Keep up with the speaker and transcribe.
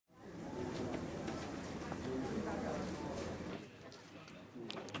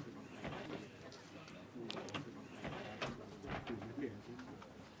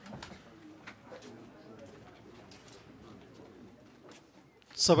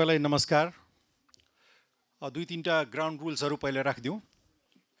सबैलाई नमस्कार। दुई तीनटा ग्राउन्ड रुल्सहरू पहिले राखिदिउँ।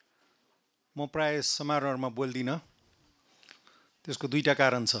 म प्राय समारोहमा बोल्दिनँ, त्यसको दुईटा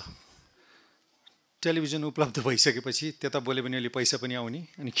कारण छ। टेलिभिजन उपलब्ध भइसकेपछि त्यता बोल्यो भने अलि पैसा पनि आउने,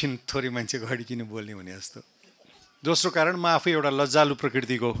 अनि किन थोरै मान्छे अगाडि किन बोल्ने भने जस्तो। दोस्रो कारण, म आफै एउटा लज्जालु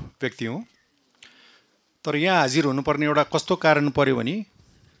प्रकृतिको व्यक्ति हुँ। तर यहाँ हाजिर हुनुपर्ने एउटा कस्तो कारण पर्यो भने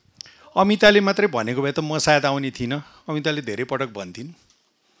अमिताले मात्रै भनेको भए त म सायद आउने थिइनँ। अमिताले धेरै पटक भन्थिन्।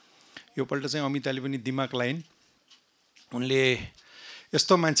 योपल्ट चाहिँ अमिताले पनि दिमाग लाइन्। उनले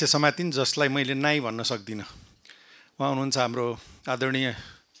यस्तो मान्छे समातिन् जसलाई मैले नाइ भन्न सक्दिनँ। उहाँ हुनुहुन्छ हाम्रो आदरणीय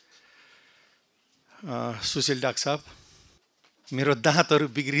सुशील डाक्टर साहब। मेरो दाँतहरू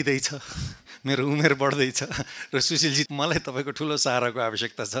बिग्रिँदैछ, मेरो उमेर बढ्दैछ र सुशीलजी मलाई तपाईँको ठुलो सहाराको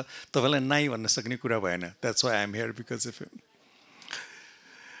आवश्यकता छ। तपाईँलाई नाइ भन्न सक्ने कुरा भएन। That's why I am here because of हिम।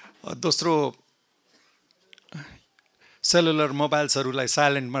 दोस्रो, सेलुलर मोबाइल्सहरूलाई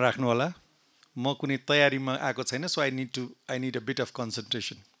साइलेन्टमा राख्नु होला। म कुनै तयारीमा आएको छैन, so I need a bit of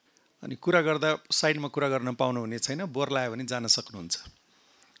concentration. अनि कुरा गर्दा साइडमा कुरा गर्न पाउनुहुने छैन, बोर लाग्यो भने जान सक्नुहुन्छ।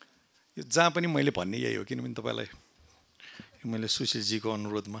 यो जहाँ पनि मैले भन्ने यही हो, किनभने तपाईँलाई मैले सुशीलजीको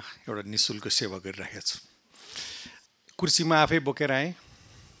अनुरोधमा एउटा निःशुल्क सेवा गरिराखेको छु। कुर्सीमा आफै बोकेर आएँ।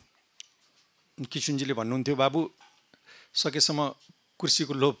 किशुनजीले भन्नुहुन्थ्यो, बाबु सकेसम्म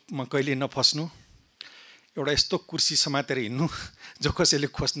कुर्सीको लोभमा कहिले नफस्नु, एउटा यस्तो कुर्सी समातेर हिँड्नु जो कसैले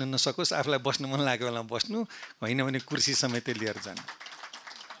खोज्न नसकोस्, आफूलाई बस्नु मन लागेको बेलामा बस्नु, होइन भने कुर्सी समेतै लिएर जानु।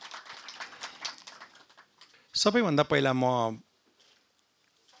 सबैभन्दा पहिला म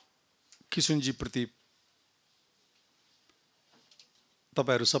किशुनजीप्रति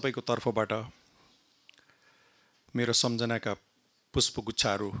तपाईँहरू सबैको तर्फबाट मेरो सम्झनाका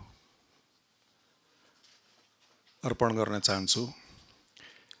पुष्पगुच्छाहरू अर्पण गर्न चाहन्छु।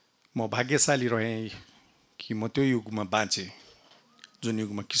 म भाग्यशाली रहेँ कि म त्यो युगमा बाँचेँ जुन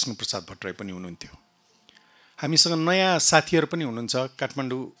युगमा कृष्णप्रसाद भट्टराई पनि हुनुहुन्थ्यो। हामीसँग नयाँ साथीहरू पनि हुनुहुन्छ,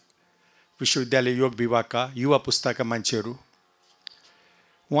 काठमाडौँ विश्वविद्यालय योग विभागका युवा पुस्ताका मान्छेहरू।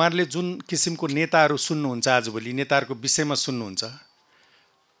 उहाँहरूले जुन किसिमको नेताहरू सुन्नुहुन्छ, आजभोलि नेताहरूको विषयमा सुन्नुहुन्छ,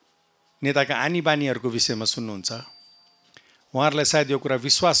 नेताका आनी बानीहरूको विषयमा सुन्नुहुन्छ, उहाँहरूलाई सायद यो कुरा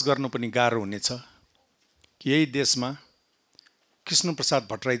विश्वास गर्नु पनि गाह्रो हुनेछ कि यही देशमा कृष्णप्रसाद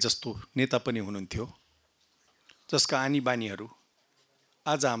भट्टराई जस्तो नेता पनि हुनुहुन्थ्यो जसका आनी बानीहरू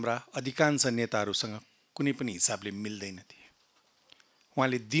आज हाम्रा अधिकांश नेताहरूसँग कुनै पनि हिसाबले मिल्दैनथे।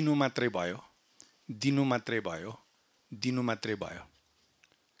 उहाँले दिनु मात्रै भयो, दिनु मात्रै भयो, दिनु मात्रै भयो,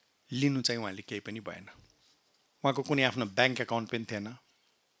 लिनु चाहिँ उहाँले केही पनि भएन। उहाँको कुनै आफ्नो ब्याङ्क एकाउन्ट पनि थिएन।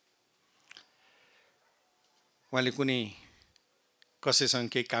 उहाँले कुनै कसैसँग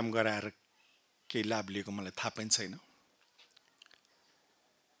केही काम गराएर केही लाभ लिएको मलाई थाहा पनि छैन।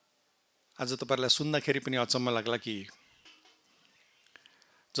 आज तपाईँहरूलाई सुन्दाखेरि पनि अचम्म लाग्ला कि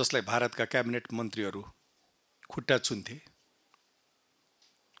जसलाई भारतका क्याबिनेट मन्त्रीहरू खुट्टा छुन्थे,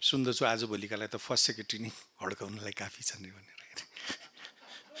 सुन्दछु आजभोलिकालाई त फर्स्ट सेक्रेटरी नै हड्काउनलाई काफी छन् भनेर।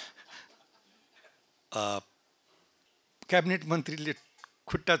 क्याबिनेट मन्त्रीले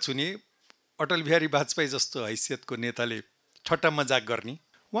खुट्टा छुने अटल बिहारी वाजपेयी जस्तो हैसियतको नेताले ठट्टा मजाक गर्ने।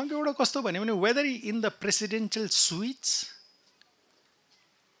 उहाँको एउटा कस्तो भन्यो भने weather in the presidential suits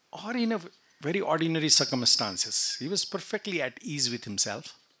or in a very ordinary circumstances, he was perfectly at ease with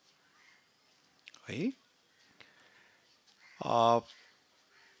himself. है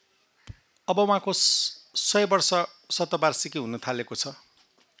अब उहाँको 100 वर्ष शतवार्षिकी हुन थालेको छ।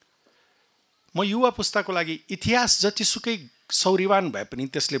 म युवा पुस्ताको लागि इतिहास जतिसुकै सौर्यवान भए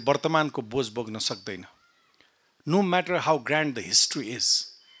पनि त्यसले वर्तमानको बोझ बोक्न सक्दैन। No matter how grand the history is,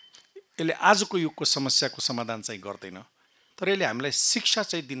 यसले आजको युगको समस्याको समाधान चाहिँ गर्दैन, तर यसले हामीलाई शिक्षा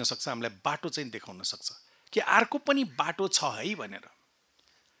चाहिँ दिन सक्छ, हामीलाई बाटो चाहिँ देखाउन सक्छ कि अर्को पनि बाटो छ है भनेर।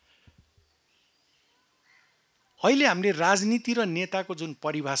 अहिले हामीले राजनीति र नेताको जुन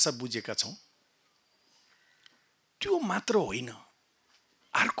परिभाषा बुझेका छौँ त्यो मात्र होइन,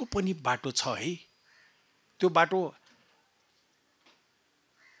 अर्को पनि बाटो छ है। त्यो बाटो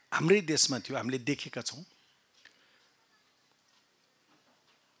हाम्रै देशमा थियो, हामीले देखेका छौँ।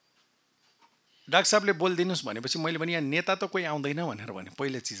 डाक्टर साहबले बोलिदिनुहोस् भनेपछि मैले भने यहाँ नेता त कोही आउँदैन भनेर भने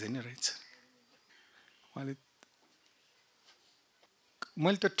पहिलो चिजै नै रहेछ। उहाँले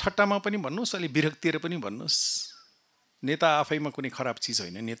मैले त्यो ठट्टामा पनि भन्नुहोस्, अलि विरक्तिएर पनि भन्नुहोस्, नेता आफैमा कुनै खराब चिज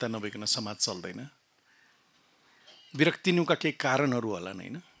होइन। नेता नभइकन समाज चल्दैन। विरक्तिनुका केही कारणहरू होला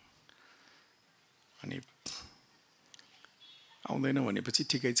होइन। अनि आउँदैन भनेपछि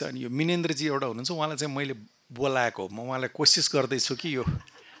ठिकै छ। अनि यो मिनेन्द्रजी एउटा हुनुहुन्छ, उहाँलाई चाहिँ मैले बोलाएको, म उहाँलाई कोसिस गर्दैछु कि यो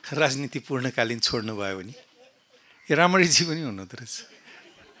राजनीति पूर्णकालीन छोड्नु भयो भने। यो रामणीजी पनि हुनुहुँदो रहेछ।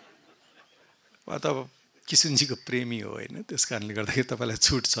 त किसुनजीको प्रेमी हो होइन, त्यस कारणले गर्दाखेरि तपाईँलाई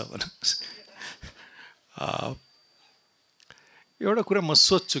छुट छ भन्नुहोस्। एउटा कुरा म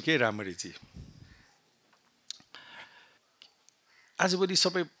सोध्छु के राम्ररीजी, आजभोलि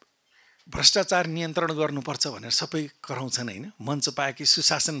सबै भ्रष्टाचार नियन्त्रण गर्नुपर्छ भनेर सबै कराउँछन् होइन, मञ्च पाए कि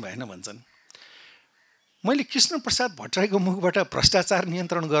सुशासन भएन भन्छन्। मैले कृष्ण प्रसाद भट्टराईको मुखबाट भ्रष्टाचार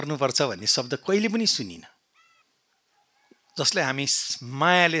नियन्त्रण गर्नुपर्छ भन्ने शब्द कहिले पनि सुनिनँ। जसलाई हामी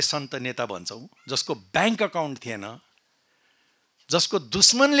मायाले सन्त नेता भन्छौँ, जसको ब्याङ्क अकाउन्ट थिएन, जसको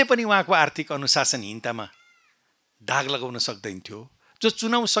दुश्मनले पनि उहाँको आर्थिक अनुशासनहीनतामा दाग लगाउन सक्दैन थियो, जो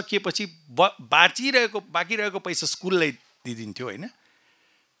चुनाव सकिएपछि बाँकी रहेको पैसा स्कुललाई दिइदिन्थ्यो होइन।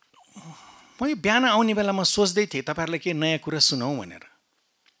 म यो बिहान आउने बेलामा सोच्दै थिएँ तपाईँहरूलाई के नयाँ कुरा सुनाउँ भनेर।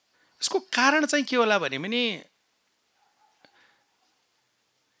 यसको कारण चाहिँ के होला भने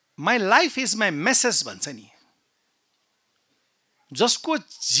my life is my message भन्छ नि। जसको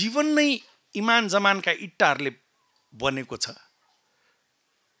जीवन नै इमान जमानका इट्टाहरूले बनेको छ,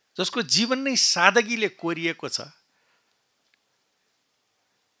 जसको जीवन नै सादगीले कोरिएको छ,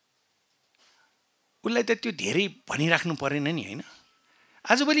 उसलाई त त्यो धेरै भनिराख्नु परेन नि होइन।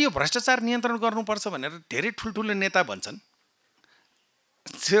 आजभोलि यो भ्रष्टाचार नियन्त्रण गर्नुपर्छ भनेर धेरै ठुल्ठुलो नेता भन्छन्।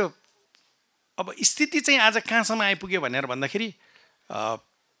 त्यो अब स्थिति चाहिँ आज कहाँसम्म आइपुग्यो भनेर भन्दाखेरि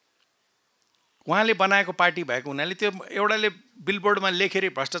उहाँले बनाएको पार्टी भएको हुनाले त्यो एउटाले बिलबोर्डमा लेखेर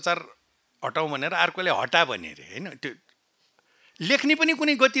भ्रष्टाचार हटाउँ भनेर अर्कोले हटा भने अरे होइन। त्यो लेख्ने पनि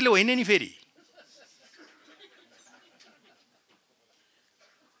कुनै गतिलो होइन नि। फेरि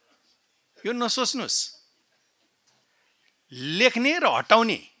यो नसोच्नुहोस्, लेख्ने र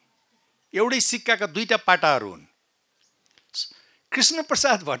हटाउने एउटै सिक्काका दुईटा पाटाहरू हुन्। कृष्ण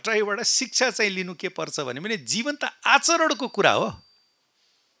प्रसाद भट्टराईबाट शिक्षा चाहिँ लिनु के पर्छ भने जीवन त आचरणको कुरा हो।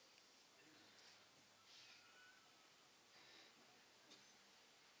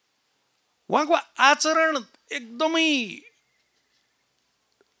 उहाँको आचरण एकदमै,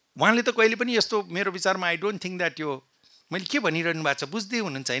 उहाँले त कहिले पनि यस्तो मेरो विचारमा आई डोन्ट थिङ्क द्याट यो मैले के भनिरहनु भएको छ बुझ्दै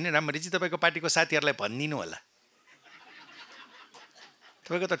हुनुहुन्छ होइन राम्ररी। तपाईँको पार्टीको साथीहरूलाई भनिदिनु होला,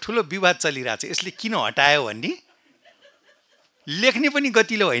 तपाईँको त ठुलो विवाद चलिरहेछ यसले किन हटायो भन्ने। लेख्ने पनि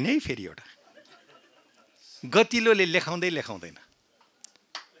गतिलो होइन है, फेरि एउटा गतिलोले लेखाउँदैन।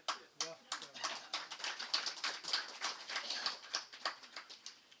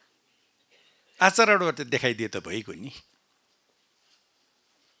 आचरणबाट देखाइदिए त भइगयो नि।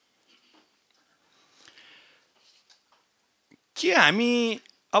 के हामी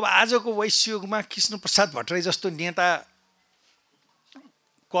अब आजको वैश्ययुगमा कृष्ण प्रसाद भट्टराई जस्तो नेताको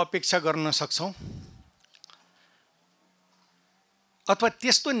अपेक्षा गर्न सक्छौँ? अथवा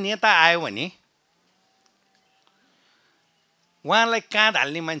त्यस्तो नेता आयो भने उहाँलाई काँध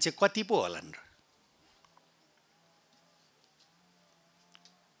हाल्ने मान्छे कति पो होलान् र?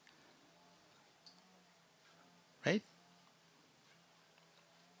 राइट?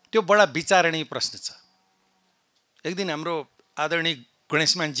 त्यो बडा विचारणीय प्रश्न छ। एक दिन हाम्रो आदरणीय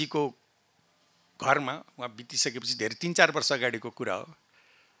गणेशमानजीको घरमा उहाँ बितिसकेपछि धेरै 3-4 वर्ष अगाडिको कुरा हो।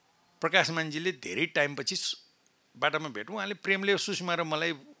 प्रकाशमानजीले धेरै टाइमपछि बाटोमा भेट्नु, उहाँले प्रेमले सुषमा र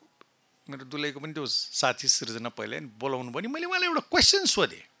मलाई, मेरो दुलैको पनि त्यो साथी सृजना पहिला बोलाउनु पनि, मैले उहाँलाई एउटा क्वेसन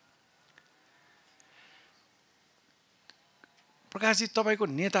सोधेँ, प्रकाशजी तपाईँको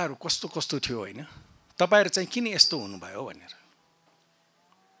नेताहरू कस्तो कस्तो थियो होइन, तपाईँहरू चाहिँ किन यस्तो हुनुभयो भनेर।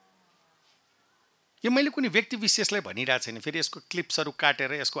 यो मैले कुनै व्यक्ति विशेषलाई भनिरहेको छैन। फेरि यसको क्लिप्सहरू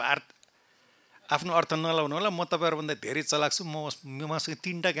काटेर यसको आफ्नो अर्थ नलाउनु होला। म तपाईँहरूभन्दा धेरै चलाक छु। मसँग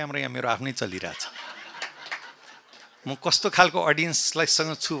 3टा क्यामेरा यहाँ मेरो आफ्नै चलिरहेछ। म कस्तो खालको अडियन्सलाई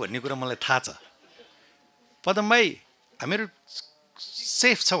सँग छु भन्ने कुरा मलाई थाहा छ। पदम भाइ हामीहरू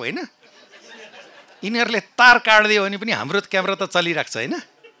सेफ छौँ होइन? यिनीहरूले तार काटिदियो भने पनि हाम्रो क्यामेरा त चलिरहेको छ होइन?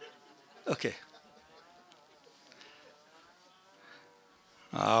 ओके।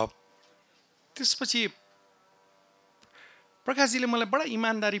 त्यसपछि प्रकाशजीले मलाई बडा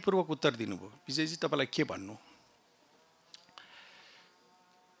इमान्दारीपूर्वक उत्तर दिनुभयो, विजयजी तपाईँलाई के भन्नु,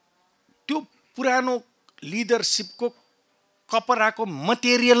 त्यो पुरानो लिडरसिपको कपडाको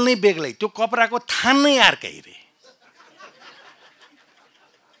मटेरियल नै बेग्लै, त्यो कपडाको थान नै अर्कै रे।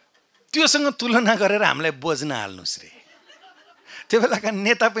 त्योसँग तुलना गरेर हामीलाई बोझ्न हाल्नुहोस् रे। त्यो बेलाका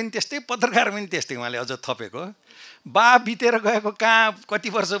नेता पनि त्यस्तै, पत्रकार पनि त्यस्तै। उहाँले अझ थपेको, बा बितेर गएको कहाँ कति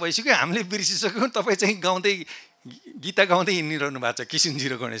वर्ष भइसक्यो, हामीले बिर्सिसक्यौँ, तपाईँ चाहिँ गाउँदै गीता गाउँदै हिँडिरहनु भएको छ किसुनजी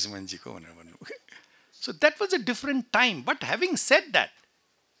र गणेशमानजीको भनेर भन्नुभयो। So that was a different time. But having shed that,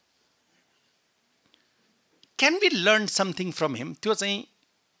 can be learn something from हिम? त्यो चाहिँ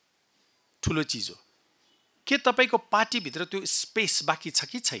ठुलो चिज हो। के तपाईँको पार्टीभित्र त्यो स्पेस बाँकी छ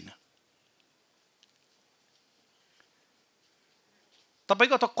कि छैन?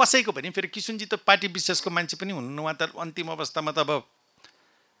 तपाईँको त कसैको भने फेरि किसुनजी त पार्टी विशेषको मान्छे पनि हुनुहुन्न, उहाँ त अन्तिम अवस्थामा त अब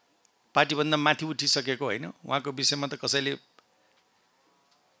पार्टीभन्दा माथि उठिसकेको होइन, उहाँको विषयमा त कसैले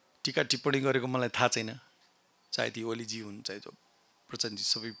टिका टिप्पणी गरेको मलाई थाहा छैन, चाहे ती ओलीजी हुन् चाहे जो प्रचण्डजी,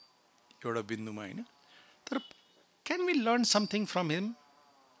 सबै एउटा बिन्दुमा होइन। तर can we learn something from हिम,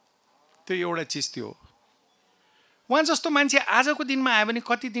 त्यो एउटा चिज त्यो हो। उहाँ जस्तो मान्छे आजको दिनमा आयो भने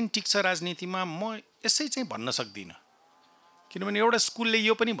कति दिन टिक्छ राजनीतिमा म यसै चाहिँ भन्न सक्दिनँ, किनभने एउटा स्कुलले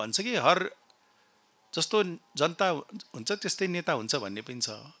यो पनि भन्छ कि हर जस्तो जनता हुन्छ त्यस्तै नेता हुन्छ भन्ने पनि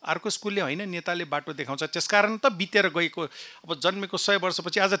छ। अर्को स्कुलले होइन नेताले बाटो देखाउँछ, त्यसकारण त बितेर गएको, अब जन्मेको 100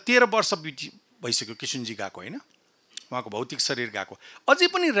 वर्षपछि आज 13 वर्ष भइसक्यो किसुनजी गएको होइन, उहाँको भौतिक शरीर गएको, अझै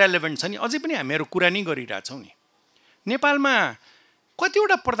पनि रेलेभेन्ट छ नि, अझै पनि हामीहरू कुरा नै गरिरहेछौँ नि। नेपालमा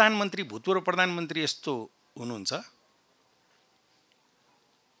कतिवटा प्रधानमन्त्री भूतपूर्व प्रधानमन्त्री यस्तो हुनुहुन्छ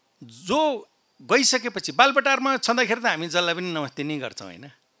जो गइसकेपछि बालबटारमा छँदाखेरि त हामी जसलाई पनि नमस्ते नै गर्छौँ होइन,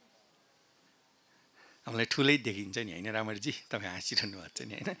 हामीलाई ठुलै देखिन्छ नि होइन, रामरजी तपाईँ हाँसिरहनु भएको छ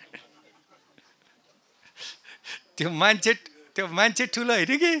नि होइन। त्यो मान्छे ठुलो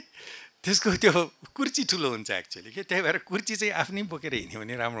होइन कि त्यसको त्यो कुर्ची ठुलो हुन्छ एक्चुअली कि, त्यही भएर कुर्ची चाहिँ आफ्नै बोकेर हिँड्यो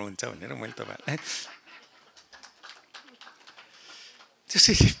भने राम्रो हुन्छ भनेर मैले तपाईँलाई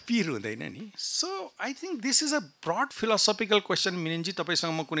त्यसरी पिर हुँदैन नि। So I think this is a broad philosophical question मिनिनजी,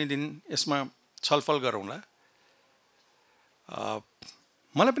 तपाईँसँग म कुनै दिन यसमा छलफल गरौँला।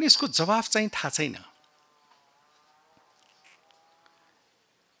 मलाई पनि यसको जवाफ चाहिँ थाहा छैन।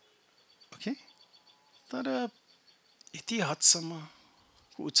 ओके, तर यति हदसम्म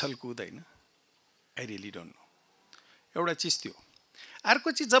उछलकुद होइन, आई रियली डोन्ट नो। एउटा चिज थियो।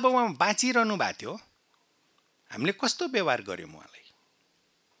 अर्को चिज, जब उहाँ बाँचिरहनु भएको थियो हामीले कस्तो व्यवहार गऱ्यौँ उहाँलाई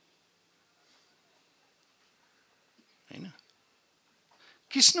होइन।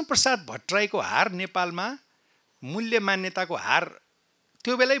 कृष्णप्रसाद भट्टराईको हार नेपालमा मूल्य मान्यताको हार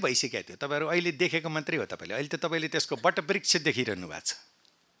त्यो बेलै भइसकेको थियो। तपाईँहरू अहिले देखेको मात्रै हो, तपाईँले अहिले त तपाईँले त्यसको वटवृक्ष देखिरहनु भएको छ,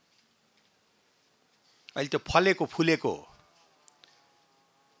 अहिले त्यो फलेको फुलेको हो।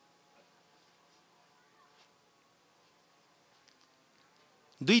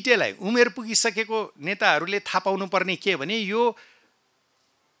 दुईटैलाई उमेर पुगिसकेको नेताहरूले थाहा पाउनु पर्ने के भने यो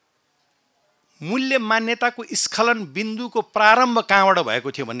मूल्य मान्यताको स्खलन बिन्दुको प्रारम्भ कहाँबाट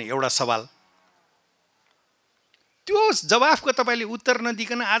भएको थियो भन्ने एउटा सवाल, त्यो जवाफको तपाईँले उत्तर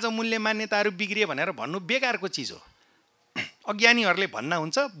नदिकन आज मूल्य मान्यताहरू बिग्रिए भनेर भन्नु बेकारको चिज हो। अज्ञानीहरूले भन्न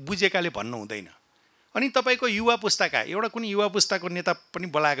हुन्छ, बुझेकाले भन्नु हुँदैन। अनि तपाईँको युवा पुस्ताका एउटा कुनै युवा पुस्ताको नेता पनि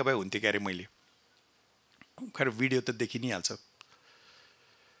बोलाएको भए हुन्थ्यो क्यारे, मैले खैर भिडियो त देखि नै हाल्छ।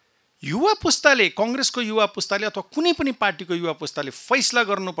 युवा पुस्ताले, कङ्ग्रेसको युवा पुस्ताले अथवा कुनै पनि पार्टीको युवा पुस्ताले फैसला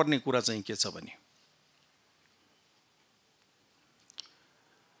गर्नुपर्ने कुरा चाहिँ के छ भने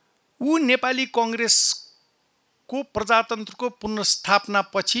ऊ नेपाली कङ्ग्रेसको प्रजातन्त्रको पुनर्स्थापना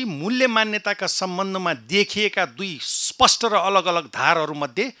पछि मूल्य मान्यताका सम्बन्धमा देखिएका दुई स्पष्ट र अलग अलग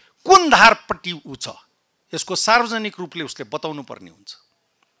धारहरूमध्ये कुन धारपट्टि ऊ छ, यसको सार्वजनिक रूपले उसले बताउनु पर्ने हुन्छ।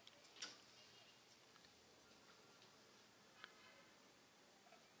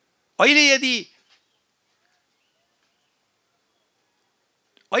 अहिले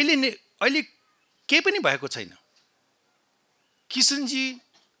केही पनि भएको छैन।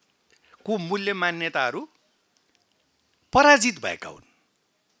 किसनजीको मूल्य मान्यताहरू पराजित भएका हुन्,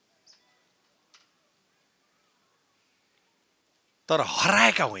 तर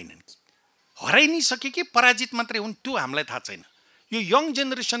हराएका होइनन्। हराइ नै सके कि पराजित मात्रै हुन् त्यो हामीलाई थाहा छैन। यो यङ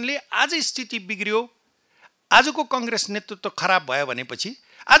जेनेरेसनले आज स्थिति बिग्रियो, आजको कङ्ग्रेस नेतृत्व खराब भयो भनेपछि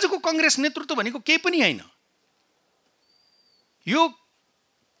आजको कङ्ग्रेस नेतृत्व भनेको केही पनि होइन, यो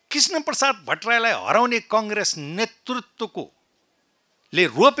कृष्णप्रसाद भट्टराईलाई हराउने कङ्ग्रेस नेतृत्वको ले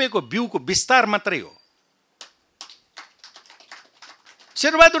रोपेको बिउको विस्तार मात्रै हो।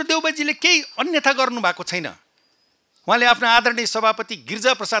 शेरबहादुर देउबाजीले केही अन्यथा गर्नुभएको छैन। उहाँले आफ्नो आदरणीय सभापति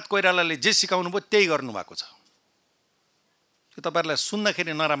गिरिजाप्रसाद कोइरालाले जे सिकाउनु भयो त्यही गर्नुभएको छ। त्यो तपाईँहरूलाई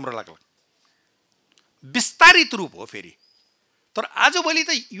सुन्दाखेरि नराम्रो लाग्ला, विस्तारित रूप हो फेरि। तर आजभोलि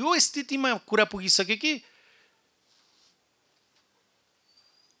त यो स्थितिमा कुरा पुगिसक्यो कि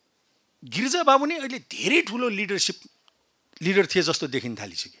गिरिजा बाबु नै अहिले धेरै ठुलो लिडर थिए जस्तो देखिन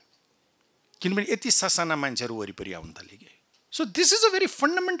थालिसक्यो, किनभने यति ससाना मान्छेहरू वरिपरि आउन थाले कि। So this is a very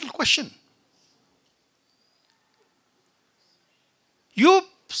fundamental question. यो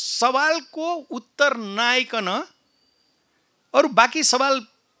सवालको उत्तर नआइकन अरू बाँकी सवाल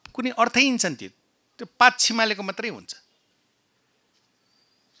कुनै अर्थै हिँड्छन्, त्यो पात छिमालेको मात्रै हुन्छ।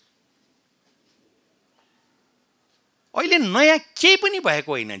 अहिले नयाँ केही पनि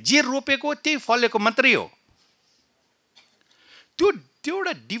भएको होइन, जे रोपेको त्यही फलेको मात्रै हो। त्यो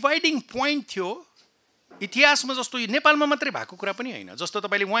एउटा डिभाइडिङ पोइन्ट थियो इतिहासमा जस्तो यो नेपालमा मात्रै भएको कुरा पनि होइन। जस्तो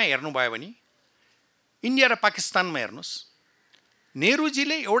तपाईँले उहाँ हेर्नुभयो भने इन्डिया र पाकिस्तानमा हेर्नुहोस्,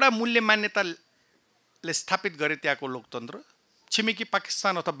 नेहरूजीले एउटा मूल्य मान्यताले स्थापित गरे त्यहाँको लोकतन्त्र, छिमेकी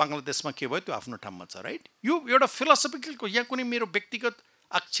पाकिस्तान अथवा बङ्गलादेशमा के भयो त्यो आफ्नो ठाउँमा छ, राइट? यो एउटा फिलोसफिकलको, यहाँ कुनै मेरो व्यक्तिगत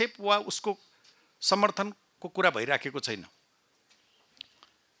आक्षेप वा उसको समर्थनको कुरा भइराखेको छैन।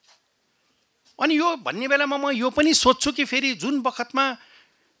 अनि यो भन्ने बेलामा म यो पनि सोध्छु कि फेरि जुन बखतमा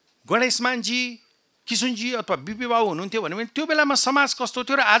गणेशमानजी, किशुनजी अथवा बिपी बाबु हुनुहुन्थ्यो भने त्यो बेलामा समाज कस्तो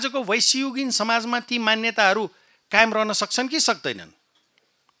थियो र आजको वैश्ययुगीन समाजमा ती मान्यताहरू कायम रहन सक्छन् कि सक्दैनन्?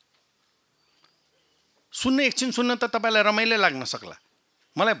 एकछिन सुन्न त तपाईँलाई रमाइलो लाग्न सक्ला,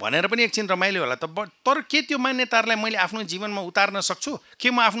 मलाई भनेर पनि एकछिन रमाइलो होला त, तर के त्यो मान्यताहरूलाई मैले आफ्नो जीवनमा उतार्न सक्छु? के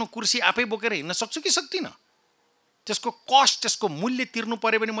म आफ्नो कुर्सी आफै बोकेर हिँड्न सक्छु कि सक्दिनँ? त्यसको कस्ट, त्यसको मूल्य तिर्नु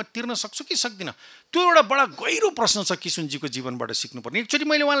पऱ्यो भने म तिर्न सक्छु कि सक्दिनँ? त्यो एउटा बडा गहिरो प्रश्न छ किशुनजीको जीवनबाट सिक्नुपर्ने। एकचोटि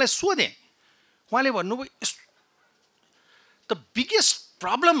मैले उहाँलाई सोधेँ, उहाँले भन्नुभयो the biggest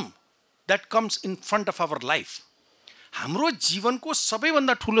problem that comes in front of our life, हाम्रो जीवनको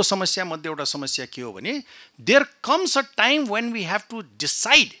सबैभन्दा ठुलो समस्या मध्ये एउटा समस्या के हो भने there comes a time when we have to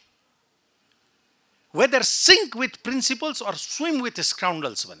decide whether sync with principles or swim with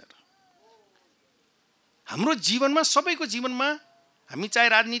स्काउन्डल्स भनेर। हाम्रो जीवनमा, सबैको जीवनमा, हामी चाहे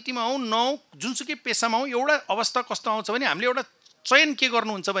राजनीतिमा हौँ नहौँ, जुनसुकै पेसामा हौँ, एउटा अवस्था कस्तो आउँछ भने हामीले एउटा चयन के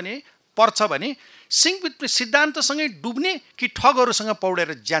गर्नुहुन्छ भने पर्छ भने सिङ्क विथ सिद्धान्तसँगै डुब्ने कि ठगहरूसँग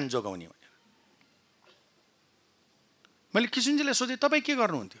पौडेर ज्यान जोगाउने भनेर। मैले किशुनजीलाई सोधेँ तपाईँ के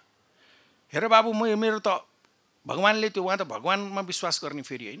गर्नुहुन्थ्यो? हेर बाबु, मेरो त भगवान्ले त्यो, उहाँ त भगवान्मा विश्वास गर्ने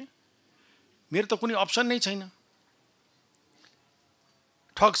फेरि होइन, मेरो त कुनै अप्सन नै छैन,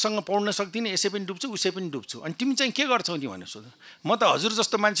 ठगसँग पौड्न सक्दिनँ, यसै पनि डुब्छु उसै पनि डुब्छु, अनि तिमी चाहिँ के गर्छौ नि भनेर सोध्नु। म त हजुर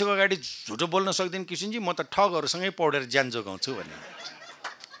जस्तो मान्छेको अगाडि झुटो बोल्न सक्दिनँ किशुनजी, म त ठगहरूसँगै पौडेर ज्यान जोगाउँछु भने।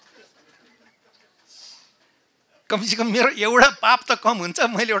 कमसेकम मेरो एउटा पाप त कम हुन्छ,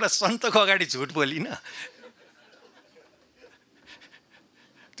 मैले एउटा सन्तको अगाडि झुट बोलिनँ।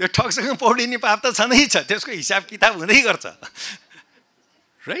 त्यो ठगसँग पौडिने पाप त छँदैछ, त्यसको हिसाब किताब हुँदै गर्छ,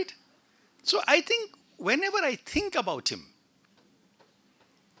 right? So I think when ever I think about हिम,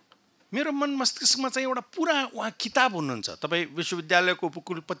 मेरो मन मस्तिष्कमा चाहिँ एउटा पुरा उहाँ किताब हुनुहुन्छ। तपाईँ विश्वविद्यालयको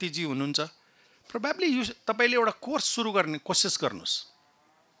उपकुलपतिजी हुनुहुन्छ, प्रोबेबली तपाईँले एउटा कोर्स सुरु गर्ने कोसिस गर्नुहोस्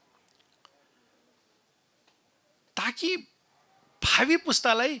ताकि भावी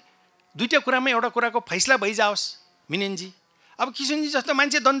पुस्तालाई दुईटा कुरामा एउटा कुराको फैसला भइजाओस्। मिनेनजी, अब किशुनजी जस्तो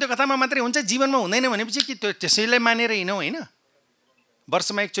मान्छे दन्त्य कथामा मात्रै हुन्छ, जीवनमा हुँदैन भनेपछि कि त्यो त्यसैलाई मानेर हिँडौँ होइन,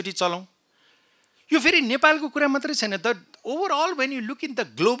 वर्षमा एकचोटि चलाउँ। यो फेरि नेपालको कुरा मात्रै छैन, the overall when you look in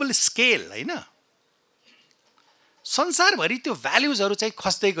the global scale होइन, संसारभरि त्यो भ्याल्युजहरू चाहिँ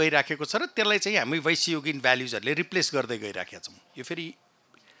खस्दै गइराखेको छ र त्यसलाई चाहिँ हामी वैश्ययुगीन भ्याल्युजहरूले रिप्लेस गर्दै गइराखेका छौँ। यो फेरि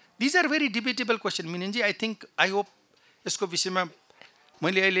these are very debatable question मिनेनजी। I think, I hope यसको विषयमा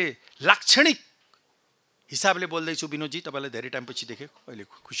मैले अहिले लाक्षणिक हिसाबले बोल्दैछु। विनोदजी, तपाईँलाई धेरै टाइमपछि देखेँ, अहिले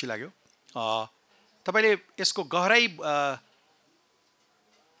खुसी लाग्यो। तपाईँले यसको गहराई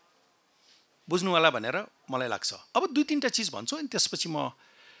बुझ्नु होला भनेर मलाई लाग्छ। अब दुई तिनवटा चिज भन्छु अनि त्यसपछि म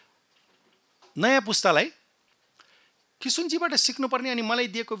नयाँ पुस्तालाई किशुनजीबाट सिक्नुपर्ने अनि मलाई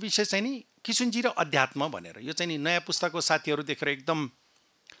दिएको विषय चाहिँ नि किशुनजी र अध्यात्म भनेर। यो चाहिँ नि नयाँ पुस्ताको साथीहरू देखेर एकदम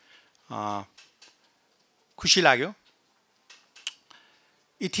खुसी लाग्यो।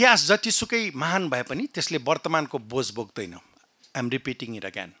 इतिहास जतिसुकै महान भए पनि त्यसले वर्तमानको बोझ बोक्दैन। आइ एम रिपिटिङ इट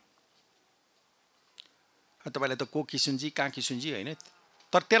अगेन। तपाईँलाई त को किशुनजी कहाँ किशुनजी होइन,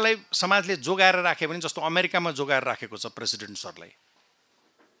 तर त्यसलाई समाजले जोगाएर राख्यो भने, जस्तो अमेरिकामा जोगाएर राखेको छ प्रेसिडेन्ट सरलाई,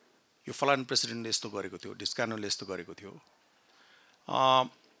 यो फलान प्रेसिडेन्टले यस्तो गरेको थियो, डिस्कानोले यस्तो गरेको थियो।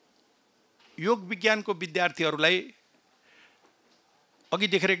 योग विज्ञानको विद्यार्थीहरूलाई अघि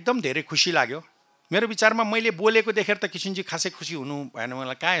देखेर एकदम धेरै खुसी लाग्यो। मेरो विचारमा मैले बोलेको देखेर त किशुनजी खासै खुसी हुनु भएन,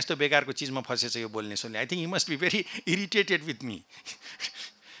 मलाई कहाँ यस्तो बेकारको चिजमा फसेछ यो बोल्ने सुन्ने। I think he must be very irritated with me.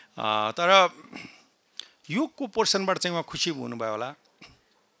 तर योगको पोर्सनबाट चाहिँ उहाँ खुसी हुनुभयो होला।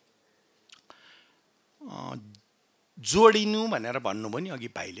 जोडिनु भनेर भन्नुभयो नि अघि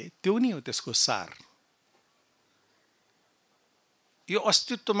भाइले, त्यो नि हो त्यसको सार। यो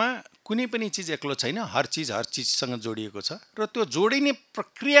अस्तित्वमा कुनै पनि चिज एक्लो छैन, हर चिजसँग जोडिएको छ र त्यो जोडिने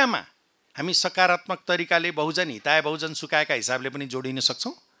प्रक्रियामा हामी सकारात्मक तरिकाले बहुजन हिताय बहुजन सुकाएका हिसाबले पनि जोडिन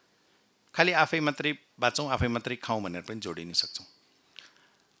सक्छौँ, खालि आफै मात्रै बाँचौँ आफै मात्रै खाउँ भनेर पनि जोडिन सक्छौँ,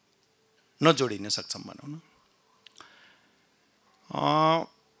 नजोडिन सक्छौँ भनौँ न।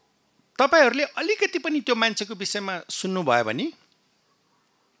 तपाईँहरूले अलिकति पनि त्यो मान्छेको विषयमा सुन्नुभयो भने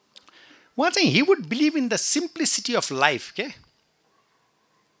उहाँ चाहिँ he would believe in the simplicity of life के।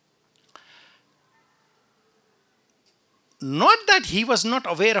 Not that he was not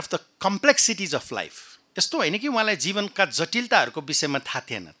aware of the complexities of life. यस्तो होइन कि उहाँलाई जीवनका जटिलताहरूको विषयमा थाहा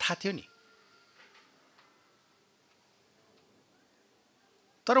थिएन, थाहा थियो नि।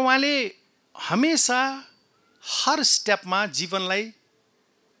 तर उहाँले हमेसा हर स्टेपमा जीवनलाई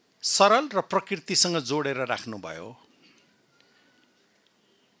सरल र प्रकृतिसँग जोडेर राख्नुभयो।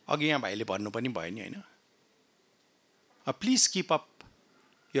 अघि यहाँ भाइले भन्नु पनि भयो नि, होइन? प्लिज किप अप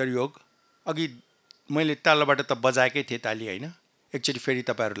योर योग। अघि मैले तालबाट त बजाएकै थिएँ ताली, होइन? एकचोटि फेरि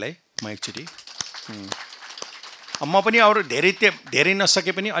तपाईँहरूलाई म एकचोटि म पनि अरू धेरै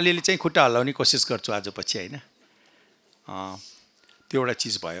नसके पनि अलिअलि चाहिँ खुट्टा हल्लाउने कोसिस गर्छु आज पछि, होइन? त्यो एउटा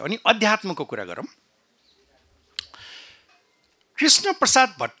चिज भयो। अनि अध्यात्मको कुरा गरौँ। कृष्ण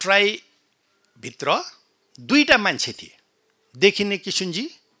प्रसाद भट्टराईभित्र दुईटा मान्छे थिए, देखिने किशुनजी,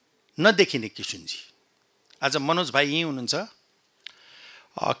 नदेखिने किशुनजी। आज मनोज भाइ यहीँ हुनुहुन्छ।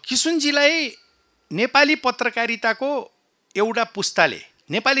 किशुनजीलाई नेपाली पत्रकारिताको एउटा पुस्ताले,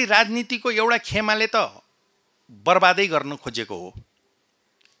 नेपाली राजनीतिको एउटा खेमाले त बर्बादै गर्न खोजेको हो।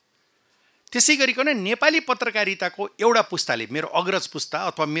 त्यसै गरिकन नेपाली पत्रकारिताको एउटा पुस्ताले, मेरो अग्रज पुस्ता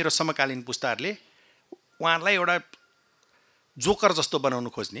अथवा मेरो समकालीन पुस्ताहरूले उहाँहरूलाई एउटा जोकर जस्तो बनाउनु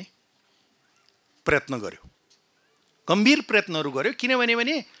खोज्ने प्रयत्न गर्यो, गम्भीर प्रयत्नहरू गर्यो।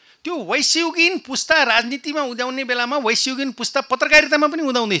 किनभने त्यो वैश्ययुगीन पुस्ता राजनीतिमा उदाउने बेलामा वैश्ययुगीन पुस्ता पत्रकारितामा पनि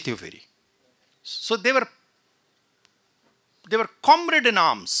उदाउँदै थियो फेरि। So there were comrade in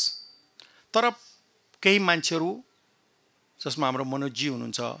arms. तर केही मान्छेहरू जसमा हाम्रो मनोजजी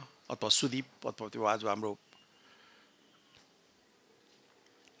हुनुहुन्छ अथवा सुदीप अथवा त्यो आज हाम्रो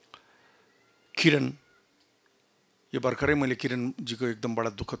किरण, यो भर्खरै मैले किरणजीको एकदम बडा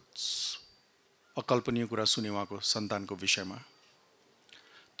दुःखद अकल्पनीय कुरा सुने उहाँको सन्तानको विषयमा।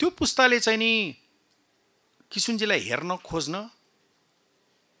 त्यो पुस्ताले चाहिँ नि किशुनजीलाई हेर्न खोज्न,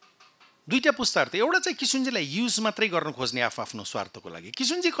 दुईटा पुस्ताहरू त, एउटा चाहिँ किशुनजीलाई युज मात्रै गर्न खोज्ने आफ्नो स्वार्थको लागि।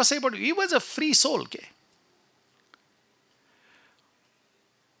 किशुनजी कसैबाट, he was a free sole के।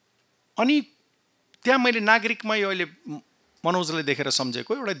 अनि त्यहाँ मैले नागरिकमा यो अहिले मनोजले देखेर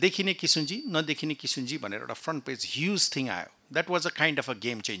सम्झेको एउटा देखिने किशुनजी, नदेखिने किशुनजी भनेर एउटा फ्रन्ट पेज ह्युज थिङ आयो। That was a kind of a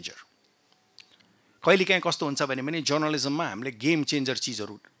game changer. कहिलेकाहीँ कस्तो हुन्छ भने जर्नलिजममा हामीले गेम चेन्जर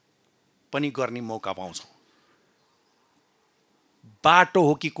चिजहरू पनि गर्ने मौका पाउँछौँ। बाटो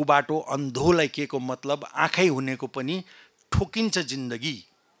हो कि कुबाटो, अन्धोलाई के को मतलब, आँखै हुनेको पनि ठोकिन्छ जिन्दगी,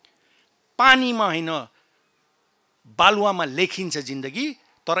 पानीमा होइन बालुवामा लेखिन्छ जिन्दगी,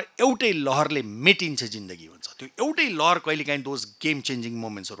 तर एउटै लहरले मेटिन्छ जिन्दगी भन्छ। त्यो एउटै लहर कहिलेकाहीँ दोज गेम चेन्जिङ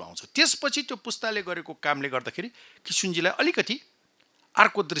मोमेन्ट्सहरू आउँछ। त्यसपछि त्यो पुस्ताले गरेको कामले गर्दाखेरि किशुनजीलाई अलिकति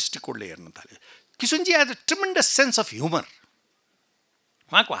अर्को दृष्टिकोणले हेर्न थाल्यो। किशुनजी as a tremendous sense of humour.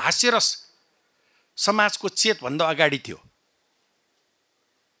 उहाँको हास्यरस समाजको चेतभन्दा अगाडि थियो।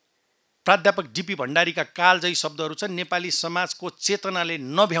 प्राध्यापक डीपी भण्डारीका कालजयी शब्दहरू छन्, नेपाली समाजको चेतनाले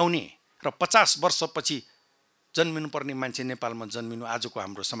नभ्याउने र 50 वर्षपछि जन्मिनुपर्ने मान्छे नेपालमा जन्मिनु आजको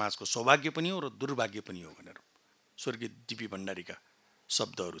हाम्रो समाजको सौभाग्य पनि हो र दुर्भाग्य पनि हो भनेर स्वर्गीय डीपी भण्डारीका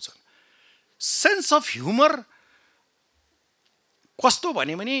शब्दहरू छन्। सेन्स अफ ह्युमर कस्तो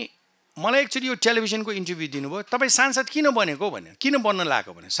भने मलाई एक्चुअली यो टेलिभिजनको इन्टरभ्यू दिनुभयो, तपाईँ सांसद किन बनेको भने, किन बन्न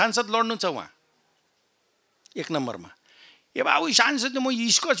लागेको भने, सांसद लड्नु छ उहाँ एक नम्बरमा। ए बाबु सांसद म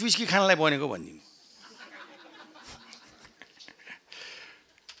स्कच विस्की खानलाई बनेको भनिदिनु।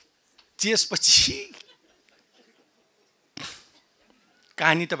 त्यसपछि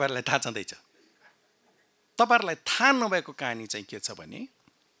कहानी तपाईँहरूलाई थाहा छँदैछ। तपाईँहरूलाई थाहा नभएको कहानी चाहिँ के छ भने,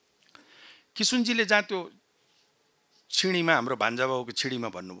 किशुनजीले जहाँ त्यो छिडीमा, हाम्रो भान्जाबाबुको छिडीमा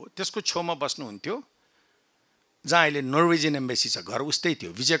भन्नुभयो, त्यसको छेउमा बस्नुहुन्थ्यो जहाँ अहिले नर्वेजियन एम्बेसी छ, घर उस्तै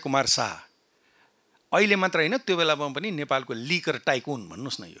थियो, विजय कुमार शाह। अहिले मात्र होइन, त्यो बेलामा पनि नेपालको लिकर टाइकुन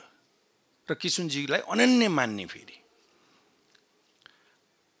भन्नुहोस् न यो। र किशुनजीलाई अनन्य मान्ने फेरि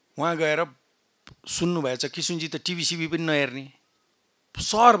उहाँ गएर सुन्नुभएछ। किशुनजी त टिभी सिभी पनि नहेर्ने,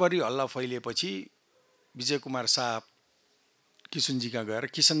 सहरभरि हल्ला फैलिएपछि विजय कुमार शाह किशुनजी कहाँ गएर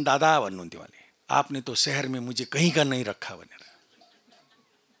किशन दादा भन्नुहुन्थ्यो उहाँले, आपने तो शहर में मुझे कहीं का नहीं रखा भनेर।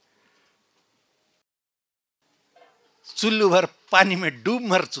 चुल्लु भर पानी में डुब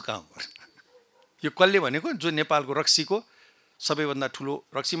मर चुका हूँ। यो कसले भनेको? जो नेपालको रक्सीको सबैभन्दा ठुलो,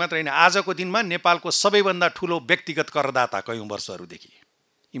 रक्सी मात्र होइन, आजको दिनमा नेपालको सबैभन्दा ठुलो व्यक्तिगत करदाता कयौँ वर्षहरूदेखि।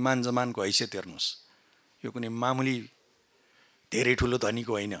 इमान जमानको हैसियत हेर्नुहोस्, यो कुनै मामुली धेरै ठुलो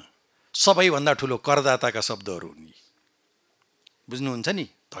धनीको होइन, सबैभन्दा ठुलो करदाताका शब्दहरू हुन्। बुझ्नुहुन्छ नि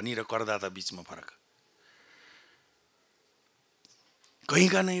धनी र करदाता बीचमा फरक। कहीं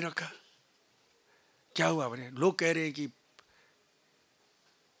का नहीं रखा, क्या हुआ भने लोग कह रहे हैं कि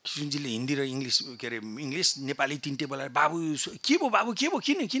किशुनजीले हिन्दी र इङ्ग्लिस के अरे इङ्ग्लिस नेपाली तिनटै बोलाएर बाबु के भयो बाबु के भयो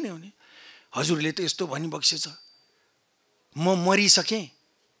किन किन भने हजुरले त यस्तो भनी बक्सेछ, म मरिसकेँ,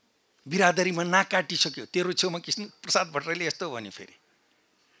 बिरादरीमा नाक काटिसक्यो, तेरो छेउमा कृष्ण प्रसाद भट्टराईले यस्तो भन्यो, फेरि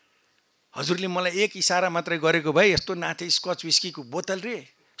हजुरले मलाई एक इसारा मात्रै गरेको भए यस्तो नाथे स्कच विस्कीको बोतल रे,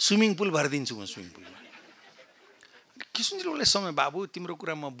 स्विमिङ पुल भरिदिन्छु म स्विमिङ पुलमा। किशनजीले उसले समय बाबु तिम्रो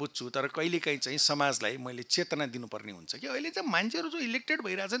कुरा म बुझ्छु, तर कहिलेकाहीँ चाहिँ समाजलाई मैले चेतना दिनुपर्ने हुन्छ कि अहिले चाहिँ मान्छेहरू जो इलेक्टेड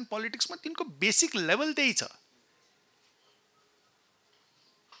भइरहेछन् पोलिटिक्समा तिनको बेसिक लेभल त्यही छ,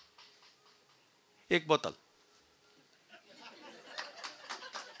 एक बोतल।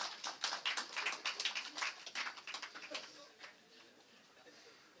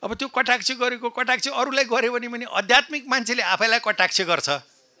 अब त्यो कटाक्ष गरेको कटाक्ष अरूलाई गर्यो भने आध्यात्मिक मान्छेले आफैलाई कटाक्ष गर्छ।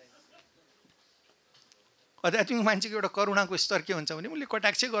 आध्यात्मिक मान्छेको एउटा करुणाको स्तर के हुन्छ भने उसले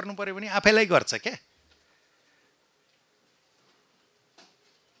कटाक्ष गर्नु पर्यो भने आफैलाई गर्छ क्या।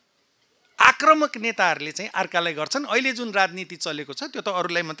 आक्रामक नेताहरूले चाहिँ अर्कालाई गर्छन्। अहिले जुन राजनीति चलेको छ त्यो त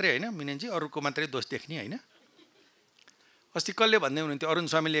अरूलाई मात्रै होइन मिननजी, अरूको मात्रै दोष देख्ने होइन। अस्ति कसले भन्दै हुनुहुन्थ्यो, अरुण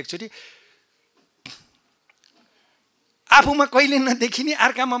स्वामीले एकचोटि, आफूमा कहिले नदेखिने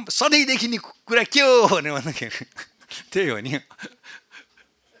अर्कामा सधैँ देखिने कुरा के हो भनेर भन्दाखेरि त्यही हो नि,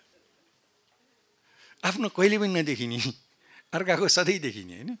 आफ्नो कहिले पनि नदेखिने अर्काको सधैँ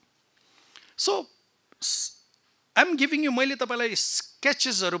देखिने होइन। So I am giving you, मैले तपाईँलाई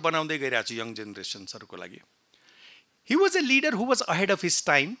स्केचेसहरू बनाउँदै गइरहेको छु यङ जेनेरेसन्सहरूको लागि। He was A leader who was ahead of his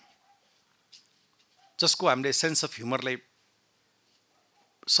time, जसको हामीले सेन्स अफ ह्युमरलाई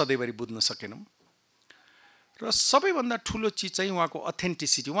सधैँभरि बुझ्न सकेनौँ। र सबैभन्दा ठुलो चिज चाहिँ उहाँको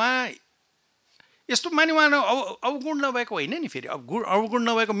अथेन्टिसिटी। उहाँ यस्तो माने उहाँ अवगुण नभएको होइन नि, फेरि अवगुण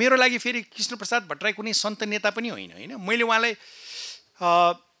नभएको मेरो लागि फेरि कृष्ण प्रसाद भट्टराई कुनै सन्त नेता पनि होइन होइन। मैले उहाँलाई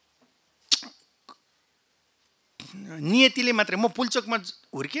नियतिले मात्रै, म पुल्चोकमा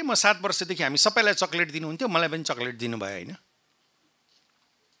हुर्केँ, म 7 वर्षदेखि हामी सबैलाई चक्लेट दिनुहुन्थ्यो, मलाई पनि चक्लेट दिनुभयो होइन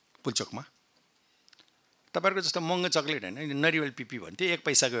पुल्चोकमा। तपाईँहरूको जस्तो महँगो चक्लेट होइन, नरिवल पिपी भन्थ्यो, 1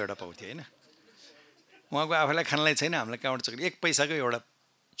 पैसाको एउटा पाउँथ्यो होइन। उहाँको आफैलाई खानलाई छैन, हामीलाई कहाँबाट चक्लेट, 1 पैसाको एउटा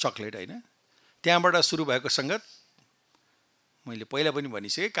चक्लेट होइन। त्यहाँबाट सुरु भएको सङ्गत मैले पहिला पनि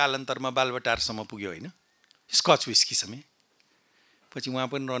भनिसकेँ, कालान्तरमा बालबटारसम्म पुग्यो होइन, स्कच विस्की समय। पछि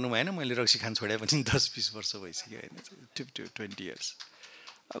उहाँ पनि रहनु भएन, मैले रक्सी खान छोडे पनि 10-20 वर्ष भइसक्यो होइन, 20 इयर्स।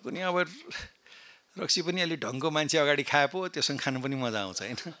 अब पनि अब रक्सी पनि अलि ढङ्गको मान्छे अगाडि खाए पो त्योसँग खानु पनि मजा आउँछ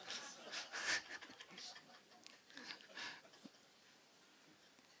होइन।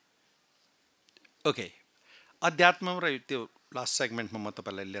 ओके, अध्यात्म र त्यो लास्ट सेगमेन्टमा म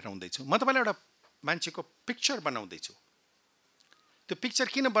तपाईँलाई लिएर आउँदैछु। म तपाईँलाई एउटा मान्छेको पिक्चर बनाउँदैछु। त्यो पिक्चर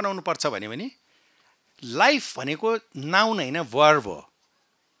किन बनाउनु पर्छ भने लाइफ भनेको नाउन होइन, वर्ब हो।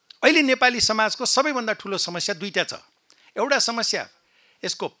 अहिले नेपाली समाजको सबैभन्दा ठुलो समस्या दुईटा छ। एउटा समस्या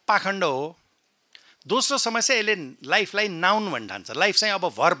यसको पाखण्ड हो, दोस्रो समस्या यसले लाइफलाई नाउन भन्न ठान्छ। लाइफ चाहिँ अब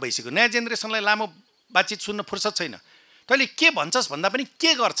वर्ब भइसक्यो। नयाँ जेनेरेसनलाई लामो बातचित सुन्न फुर्सद छैन। तैँले के भन्छस् भन्दा पनि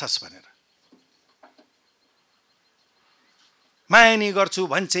के गर्छस् भनेर। माया नि गर्छु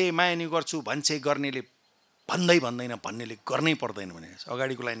भन्छे, माया नि गर्छु भन्छे, गर्नेले भन्दै भन्दैन, भन्नेले गर्नै पर्दैन भने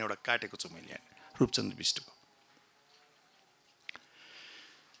अगाडिको लाइन एउटा काटेको छु मैले रूपचन्द्र बिष्टको।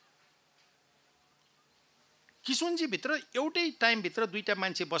 किशोरजी भित्र एउटै टाइमभित्र दुईटा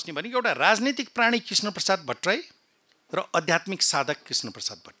मान्छे बस्ने भनेको एउटा राजनीतिक प्राणी कृष्ण प्रसाद भट्टराई र आध्यात्मिक साधक कृष्ण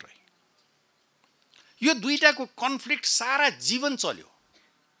प्रसाद भट्टराई। यो दुईटाको कन्फ्लिक्ट सारा जीवन चल्यो,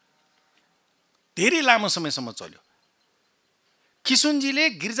 धेरै लामो समयसम्म चल्यो।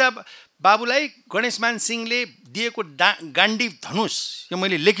 किशोरजीले गिरिजा बाबुलाई गणेशमान सिंहले दिएको गाण्डीव धनुष, यो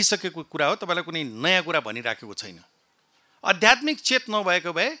मैले लेखिसकेको कुरा हो, तपाईँलाई कुनै नयाँ कुरा भनिराखेको छैन। आध्यात्मिक चेत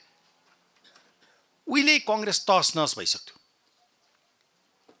नभएको भए उहिले कांग्रेस तहस नहस भइसक्थ्यो।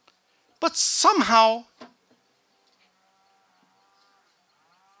 बट समहाउ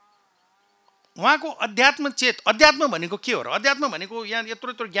उहाँको अध्यात्म चेत, अध्यात्म भनेको के हो र? अध्यात्म भनेको यहाँ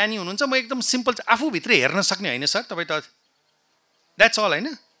यत्रो यत्रो ज्ञानी हुनुहुन्छ, म एकदम सिम्पल, आफूभित्र हेर्न सक्ने होइन सर तपाईँ त, द्याट्स अल होइन।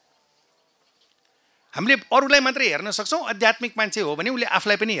 हामीले अरूलाई मात्रै हेर्न सक्छौँ, आध्यात्मिक मान्छे हो भने उसले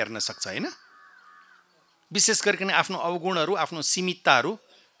आफूलाई पनि हेर्न सक्छ होइन। विशेष गरिकन आफ्नो अवगुणहरू, आफ्नो सीमितताहरू,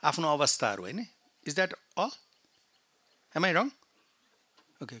 आफ्नो अवस्थाहरू होइन। Is that all? Am I wrong?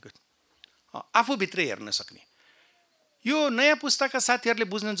 Okay good. आफूभित्रै हेर्न सक्ने यो नयाँ पुस्ताका साथीहरूले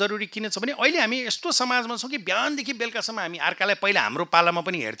बुझ्न जरुरी किन छ भने अहिले हामी यस्तो समाजमा छौँ कि बिहानदेखि बेलुकासम्म हामी अर्कालाई, पहिला हाम्रो पालामा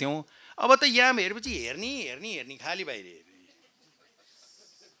पनि हेर्थ्यौँ, अब त यहाँ हेरेपछि हेर्ने खाली बाहिर हेर्ने।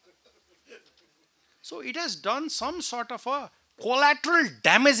 So it has done some sort of a collateral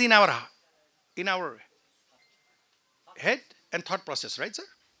damage in our head and thought process, right, sir?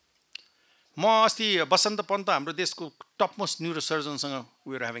 म अस्ति बसन्त पन्त हाम्रो देशको topmost न्युरोसर्जनसँग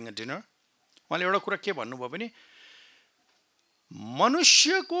we were having a dinner. उहाँले एउटा कुरा के भन्नुभयो भने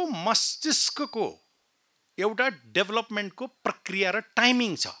मनुष्यको मस्तिष्कको एउटा डेभलपमेन्टको प्रक्रिया र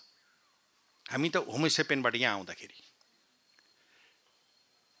टाइमिङ छ। हामी त होमोसेपियनबाट यहाँ आउँदाखेरि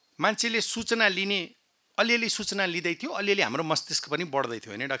मान्छेले सूचना लिने अलिअलि सूचना लिँदै थियो, अलिअलि हाम्रो मस्तिष्क पनि बढ्दै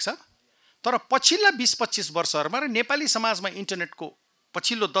थियो हैन डाक्टर साहब? तर पछिल्ला 20-25 वर्षहरूमा र नेपाली समाजमा इन्टरनेटको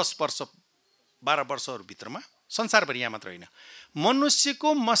पछिल्लो 10 वर्ष 12 वर्षहरूभित्रमा संसारभरि यहाँ मात्र होइन,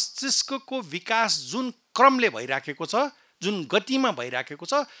 मनुष्यको मस्तिष्कको विकास जुन क्रमले भइराखेको छ, जुन गतिमा भइराखेको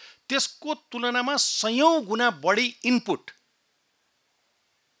छ, त्यसको तुलनामा 100औं गुणा बढी इनपुट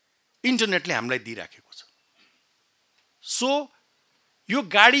इन्टरनेटले हामीलाई दिइराखेको छ। सो यो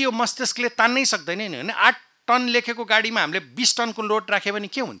गाडी यो मस्तिष्कले तान्नै सक्दैन नि हैन। 8 टन लेखेको गाडीमा हामीले 20 टनको लोड राख्यो भने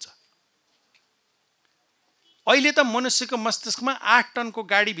के हुन्छ? अहिले त मनुष्यको मस्तिष्कमा 8 टनको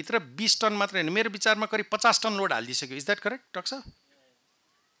गाडीभित्र 20 टन मात्र हैन, मेरो विचारमा करिब 50 ton load हालिदिसक्यो। Is that correct doctor साहब?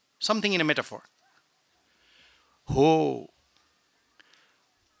 समथिङ इन अ मेटाफोर हो।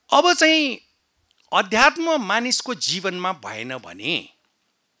 अब चाहिँ अध्यात्म मानिसको जीवनमा भएन भने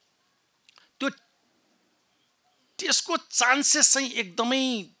त्यसको चान्सेस चाहिँ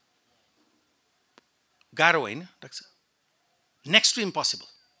एकदमै गाह्रो होइन डाक्टर साहब? Next to impossible,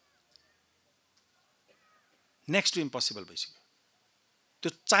 next to impossible भइसक्यो।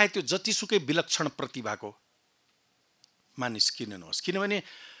 त्यो चाहे त्यो जतिसुकै विलक्षण प्रतिभाको मानिस किन नहोस्, किनभने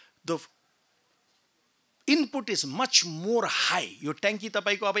the input is much more high. यो ट्याङ्की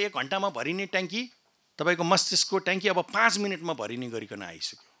तपाईँको अब 1 घन्टामा भरिने ट्याङ्की, तपाईँको मस्तिष्कको ट्याङ्की अब 5 मिनटमा भरिने गरिकन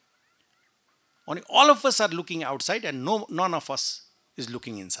आइसक्यो। अनि all of us are looking outside and none of us is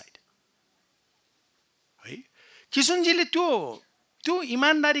looking inside. है किशुनजीले त्यो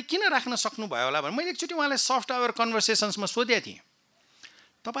इमानदारी किन राख्न सक्नु भयो होला भने मैले एकचोटि उहाँलाई सफ्ट आवर कन्भर्सेसन्समा सोधेको थिएँ,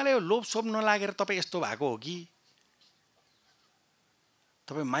 तपाईँलाई यो लोभ सोभ नलागेर तपाईँ यस्तो भएको हो कि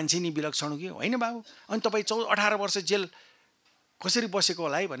तपाईँ मान्छे नि विलक्षण हो कि होइन बाबु? अनि तपाईँ 18 वर्ष जेल कसरी बसेको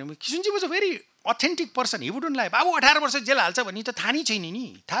होला है भने किशुनजी was a very authentic person. He wouldn't लाइ। बाबु 18 वर्ष जेल हाल्छ भने त थाहा नै छैन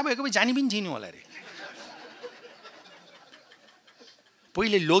नि, थाहा भएको भए जानी पनि छैन होला रे।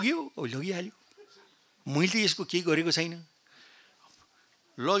 पहिले लग्यो, लगिहाल्यो, मैले त यसको केही गरेको छैन।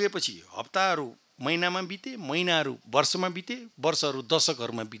 लगेपछि हप्ताहरू महिनामा बिते, महिनाहरू वर्षमा बिते, वर्षहरू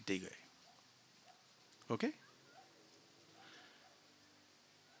दशकहरूमा बित्दै गए। ओके,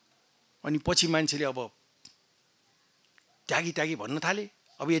 अनि पछि मान्छेले अब त्यागी त्यागी भन्न थाले।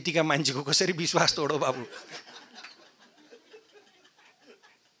 अब यतिका मान्छेको कसरी विश्वास तोडो बाबु?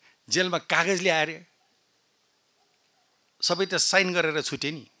 जेलमा कागज ल्याएर सबै त साइन गरेर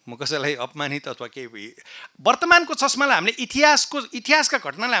छुटे नि। म कसैलाई अपमानित अथवा केही वर्तमानको चस्मालाई हामीले इतिहासका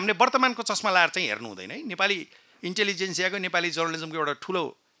घटनालाई हामीले वर्तमानको चस्मा लाएर चाहिँ हेर्नु हुँदैन है। नेपाली इन्टेलिजेन्सियाको, नेपाली जर्नलिजमको एउटा ठुलो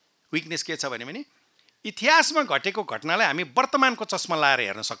विकनेस के छ भने इतिहासमा घटेको घटनालाई हामी वर्तमानको चस्मा लाएर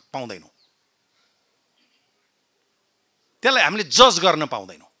हेर्न पाउँदैनौँ, त्यसलाई हामीले जज गर्न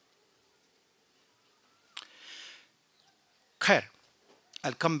पाउँदैनौँ। खैर,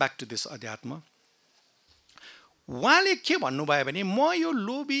 I'll come back to this अध्यात्म। उहाँले के भन्नुभयो भने म यो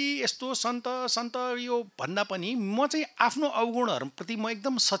लोभी यस्तो सन्त यो भन्दा पनि म चाहिँ आफ्नो अवगुणहरूप्रति म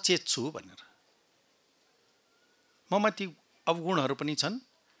एकदम सचेत छु भनेर। ममा ती अवगुणहरू पनि छन्।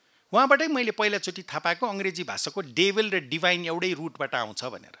 उहाँबाटै मैले पहिलाचोटि थाहा पाएको अङ्ग्रेजी भाषाको डेभिल र डिभाइन एउटै रुटबाट आउँछ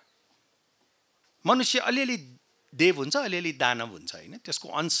भनेर। मनुष्य अलिअलि देव हुन्छ, अलिअलि दानव हुन्छ होइन, त्यसको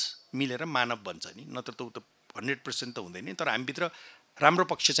अंश मिलेर मानव बन्छ नि, नत्र त ऊ त 100% त हुँदैन। तर हामीभित्र राम्रो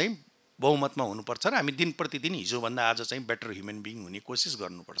पक्ष चाहिँ बहुमतमा हुनुपर्छ र हामी दिन प्रतिदिन हिजोभन्दा आज चाहिँ बेटर ह्युमन बिइङ हुने कोसिस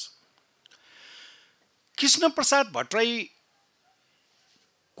गर्नुपर्छ। कृष्ण प्रसाद भट्टराईको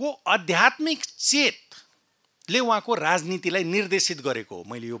आध्यात्मिक चेतले उहाँको राजनीतिलाई निर्देशित गरेको हो,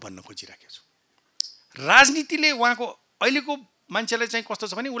 मैले यो भन्न खोजिराखेको छु। राजनीतिले उहाँको अहिलेको मान्छेलाई चाहिँ कस्तो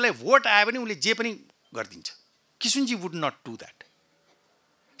छ भने उसलाई भोट आयो भने उसले जे पनि गरिदिन्छ। किशुनजी वुड नट डु द्याट।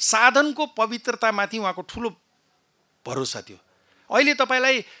 साधनको पवित्रतामाथि उहाँको ठुलो भरोसा थियो। अहिले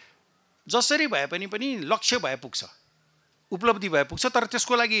तपाईँलाई जसरी भए पनि लक्ष्य भए पुग्छ, उपलब्धि भए पुग्छ, तर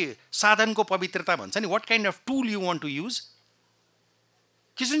त्यसको लागि साधनको पवित्रता भन्छ नि, what kind of tool you want to use.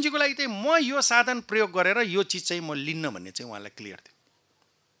 किशुनजीको लागि चाहिँ म यो साधन प्रयोग गरेर यो चिज चाहिँ म लिन्न भन्ने चाहिँ उहाँलाई क्लियर थियो,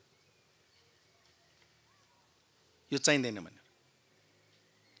 यो चाहिँदैन भनेर।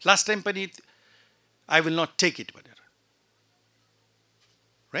 लास्ट टाइम पनि I will not take it भनेर,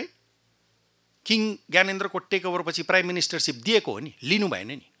 राइट? किङ ज्ञानेन्द्रको टेक ओभर पछि प्राइम मिनिस्टरसिप दिएको हो नि, लिनु भएन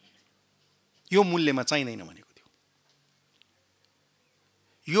नि, यो मूल्यमा चाहिँदैन भनेको थियो।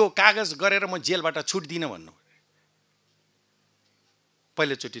 यो कागज गरेर म जेलबाट छुट्दिनँ भन्नु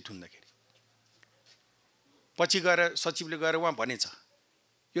पहिलोचोटि थुन्दाखेरि, पछि गएर सचिवले गएर उहाँ भनेछ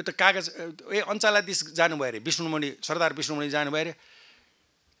यो त कागज अञ्चलाधीश जानुभयो अरे, विष्णुमणि सरदार विष्णुमणि जानुभयो अरे।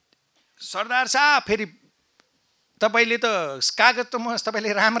 सरदार साहब फेरि तपाईँले त कागज त म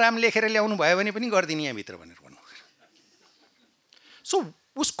तपाईँले राम राम लेखेर ल्याउनु भयो भने पनि गरिदिने यहाँभित्र भनेर भन्नु। सो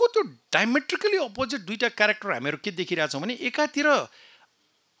उसको त्यो डायमेट्रिकली अपोजिट दुईटा क्यारेक्टर हामीहरू के देखिरहेछौँ भने एकातिर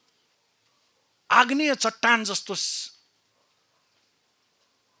आग्नेय चट्टान जस्तो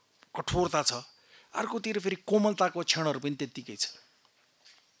कठोरता छ, अर्कोतिर फेरि कोमलताको क्षणहरू पनि त्यत्तिकै छ।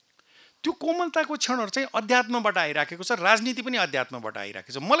 त्यो कोमलताको क्षणहरू चाहिँ अध्यात्मबाट आइराखेको छ, राजनीति पनि अध्यात्मबाट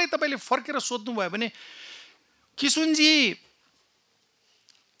आइराखेको छ। मलाई तपाईँले फर्केर सोध्नुभयो भने किसुनजी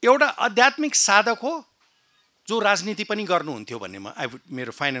एउटा आध्यात्मिक साधक हो जो राजनीति पनि गर्नुहुन्थ्यो भन्नेमा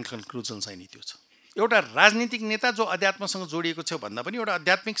मेरो फाइनल कन्क्लुजन चाहिँ नि त्यो छ। एउटा राजनीतिक नेता जो अध्यात्मसँग जोडिएको छ भन्दा पनि एउटा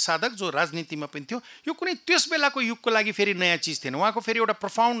आध्यात्मिक साधक जो राजनीतिमा पनि थियो। यो कुनै त्यस बेलाको युगको लागि फेरि नयाँ चिज थिएन। उहाँको फेरि एउटा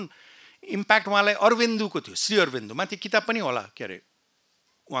प्रफाउन्ड इम्प्याक्ट उहाँलाई अरविन्दुको थियो, श्री अरविन्दु माथि किताब पनि होला के अरे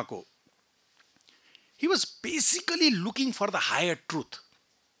उहाँको। He was basically looking for the higher truth.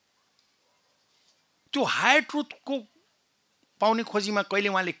 त्यो हायर ट्रुथको पाउने खोजीमा कहिले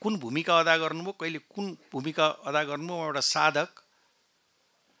उहाँले कुन भूमिका अदा गर्नुभयो, कहिले कुन भूमिका अदा गर्नुभयो, एउटा साधक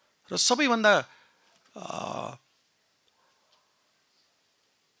र सबैभन्दा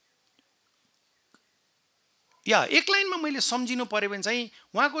एक लाइनमा मैले सम्झिनु पर्यो भने चाहिँ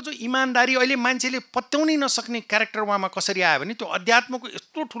उहाँको जो इमान्दारी अहिले मान्छेले पत्याउनै नसक्ने क्यारेक्टर उहाँमा कसरी आयो भने त्यो अध्यात्मको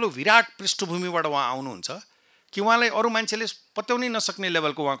यस्तो ठुलो विराट पृष्ठभूमिबाट उहाँ आउनुहुन्छ कि उहाँलाई अरू मान्छेले पत्याउनै नसक्ने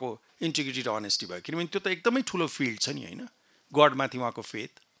लेभलको उहाँको इन्टिग्रिटी र अनेस्टी भयो। किनभने त्यो त एकदमै ठुलो फिल्ड छ नि होइन, गडमाथि उहाँको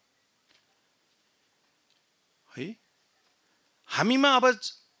फेथ है। हामीमा अब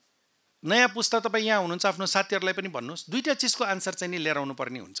नयाँ पुस्ता तपाईँ यहाँ हुनुहुन्छ, आफ्नो साथीहरूलाई पनि भन्नुहोस्, दुईवटा चिजको आन्सर चाहिँ नि लिएर आउनु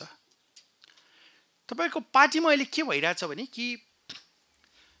पर्ने हुन्छ। तपाईँको पार्टीमा अहिले के भइरहेछ भने कि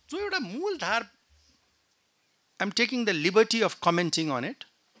जो एउटा मूलधार, आइ am taking the liberty of commenting on it,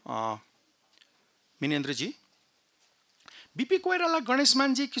 मिनेन्द्रजी, BP Koirala, Ganesh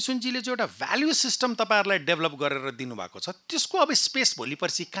मानजी, किसुनजीले जो एउटा भ्याल्यु सिस्टम तपाईँहरूलाई डेभलप गरेर दिनुभएको छ त्यसको अब स्पेस भोलि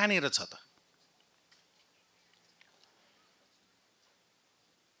पर्सि कहाँनिर छ त?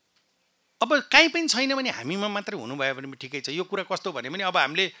 अब काहीँ पनि छैन भने हामीमा मात्रै हुनुभयो भने ठिकै छ। यो कुरा कस्तो भन्यो भने अब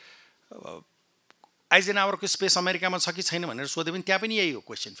हामीले आइजेनहावरको स्पेस अमेरिकामा छ कि छैन भनेर सोध्यो भने त्यहाँ पनि यही हो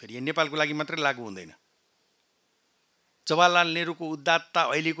क्वेसन। फेरि यो नेपालको लागि मात्रै लागु हुँदैन। जवाहरलाल नेहरूको उदात्तता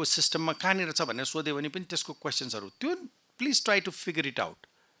अहिलेको सिस्टममा कहाँनिर छ भनेर सोध्यो भने पनि त्यसको क्वेसन्सहरू, त्यो please try to figure it out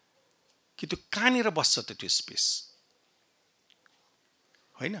कि त्यो कहाँनिर बस्छ त त्यो स्पेस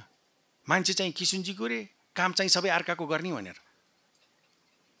होइन। मान्छे चाहिँ किसुनजीको रे, काम चाहिँ सबै अर्काको गर्ने भनेर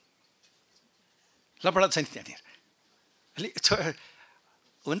लफडा छ नि त्यहाँनिर।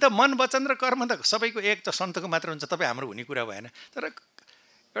 हुन त मन वचन र कर्म त सबैको एक त सन्तको मात्र हुन्छ, तपाईँ हाम्रो हुने कुरा भएन। तर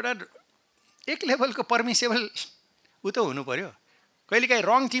एउटा एक लेभलको पर्मिसेबल ऊ त हुनु पर्यो। कहिलेकाहीँ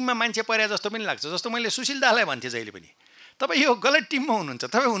रङ टिममा मान्छे पर्या जस्तो पनि लाग्छ। जस्तो मैले सुशील दालाई भन्थेँ जहिले पनि, तपाईँ यो गलत टिममा हुनुहुन्छ,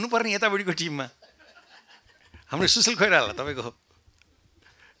 तपाईँ हुनुपर्ने यतापट्टिको टिममा। हाम्रो सुशील कोइराला तपाईँको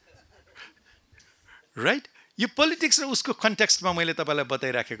राइट। यो पोलिटिक्स र उसको कन्टेक्स्टमा मैले तपाईँलाई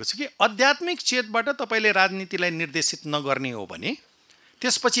बताइराखेको छु कि आध्यात्मिक चेतबाट तपाईँले राजनीतिलाई निर्देशित नगर्ने हो भने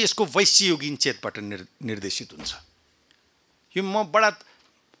त्यसपछि यसको वैश्ययोगिन चेतबाट निर्देशित हुन्छ। यो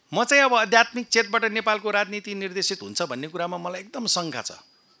म चाहिँ अब आध्यात्मिक चेतबाट नेपालको राजनीति निर्देशित हुन्छ भन्ने कुरामा मलाई एकदम शङ्का छ।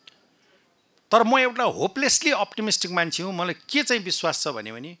 तर म एउटा होपलेसली अप्टिमिस्टिक मान्छे हुँ। मलाई के चाहिँ विश्वास छ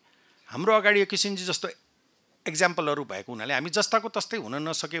भने हाम्रो अगाडि किसिमजी जस्तो एक्जाम्पलहरू भएको हुनाले हामी जस्ताको तस्तै हुन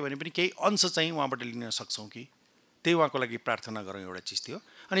नसक्यो भने पनि केही अंश चाहिँ उहाँबाट लिन सक्छौँ कि, त्यही उहाँको लागि प्रार्थना गरौँ एउटा चिज थियो।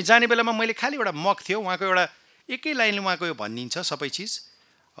 अनि जाने बेलामा मैले खालि एउटा मक थियो उहाँको, एउटा एकै लाइनले उहाँको यो भनिदिन्छ सबै चिज।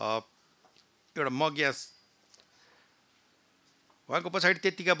 एउटा मग या उहाँको पछाडि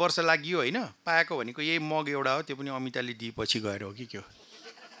त्यत्तिका वर्ष लागियो होइन, पाएको भनेको यही मग एउटा हो, त्यो पनि अमिताले दिएपछि गएर हो कि के हो।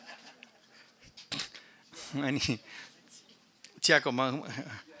 अनि चियाको मग,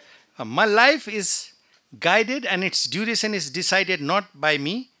 my life is guided and its duration is decided not by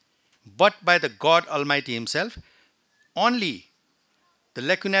me but by the God Almighty himself. Only the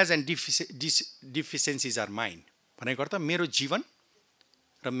lacunas and deficiencies are mine. भनेको अर्थ मेरो जीवन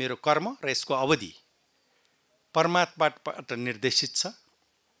र मेरो कर्म र यसको अवधि परमात्माबाट निर्देशित छ।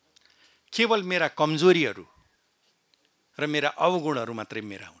 केवल मेरा कमजोरीहरू र मेरा अवगुणहरू मात्रै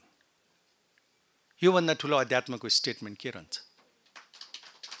मेरा हुन्। योभन्दा ठुलो अध्यात्मको स्टेटमेन्ट के रहन्छ?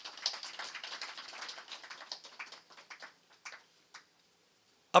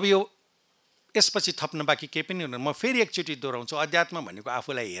 अब यो यसपछि थप्न बाँकी केही पनि हुँदैन। म फेरि एकचोटि दोहोऱ्याउँछु, अध्यात्म भनेको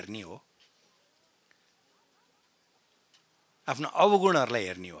आफूलाई हेर्ने हो, आफ्नो अवगुणहरूलाई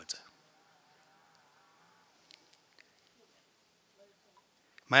हेर्ने हो।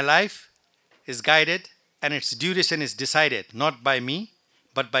 My life is guided and its duration is decided not by me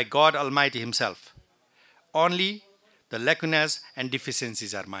but by God Almighty himself. Only the lacunas and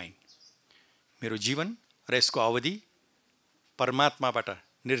deficiencies are mine. मेरो जीवन र यसको अवधि परमात्माबाट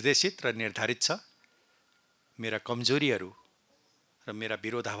निर्देशित र निर्धारित छ। मेरा कमजोरीहरू र र मेरा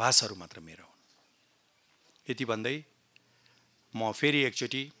विरोधाभासहरू मात्र मेरा हुन्। यति भन्दै म फेरि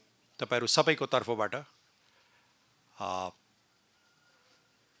एकचोटि तपाईहरु सबैको तर्फबाट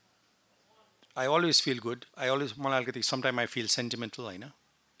I always feel good. मलाई अलिकति समटाइम I feel sentimental हैन।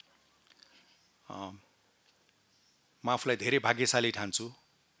 म आफूलाई धेरै भाग्यशाली ठान्छु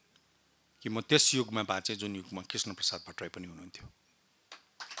कि म त्यस युगमा बाँचे जुन युगमा कृष्ण प्रसाद भट्टराई पनि हुनुहुन्थ्यो।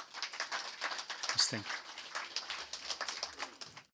 Thank you.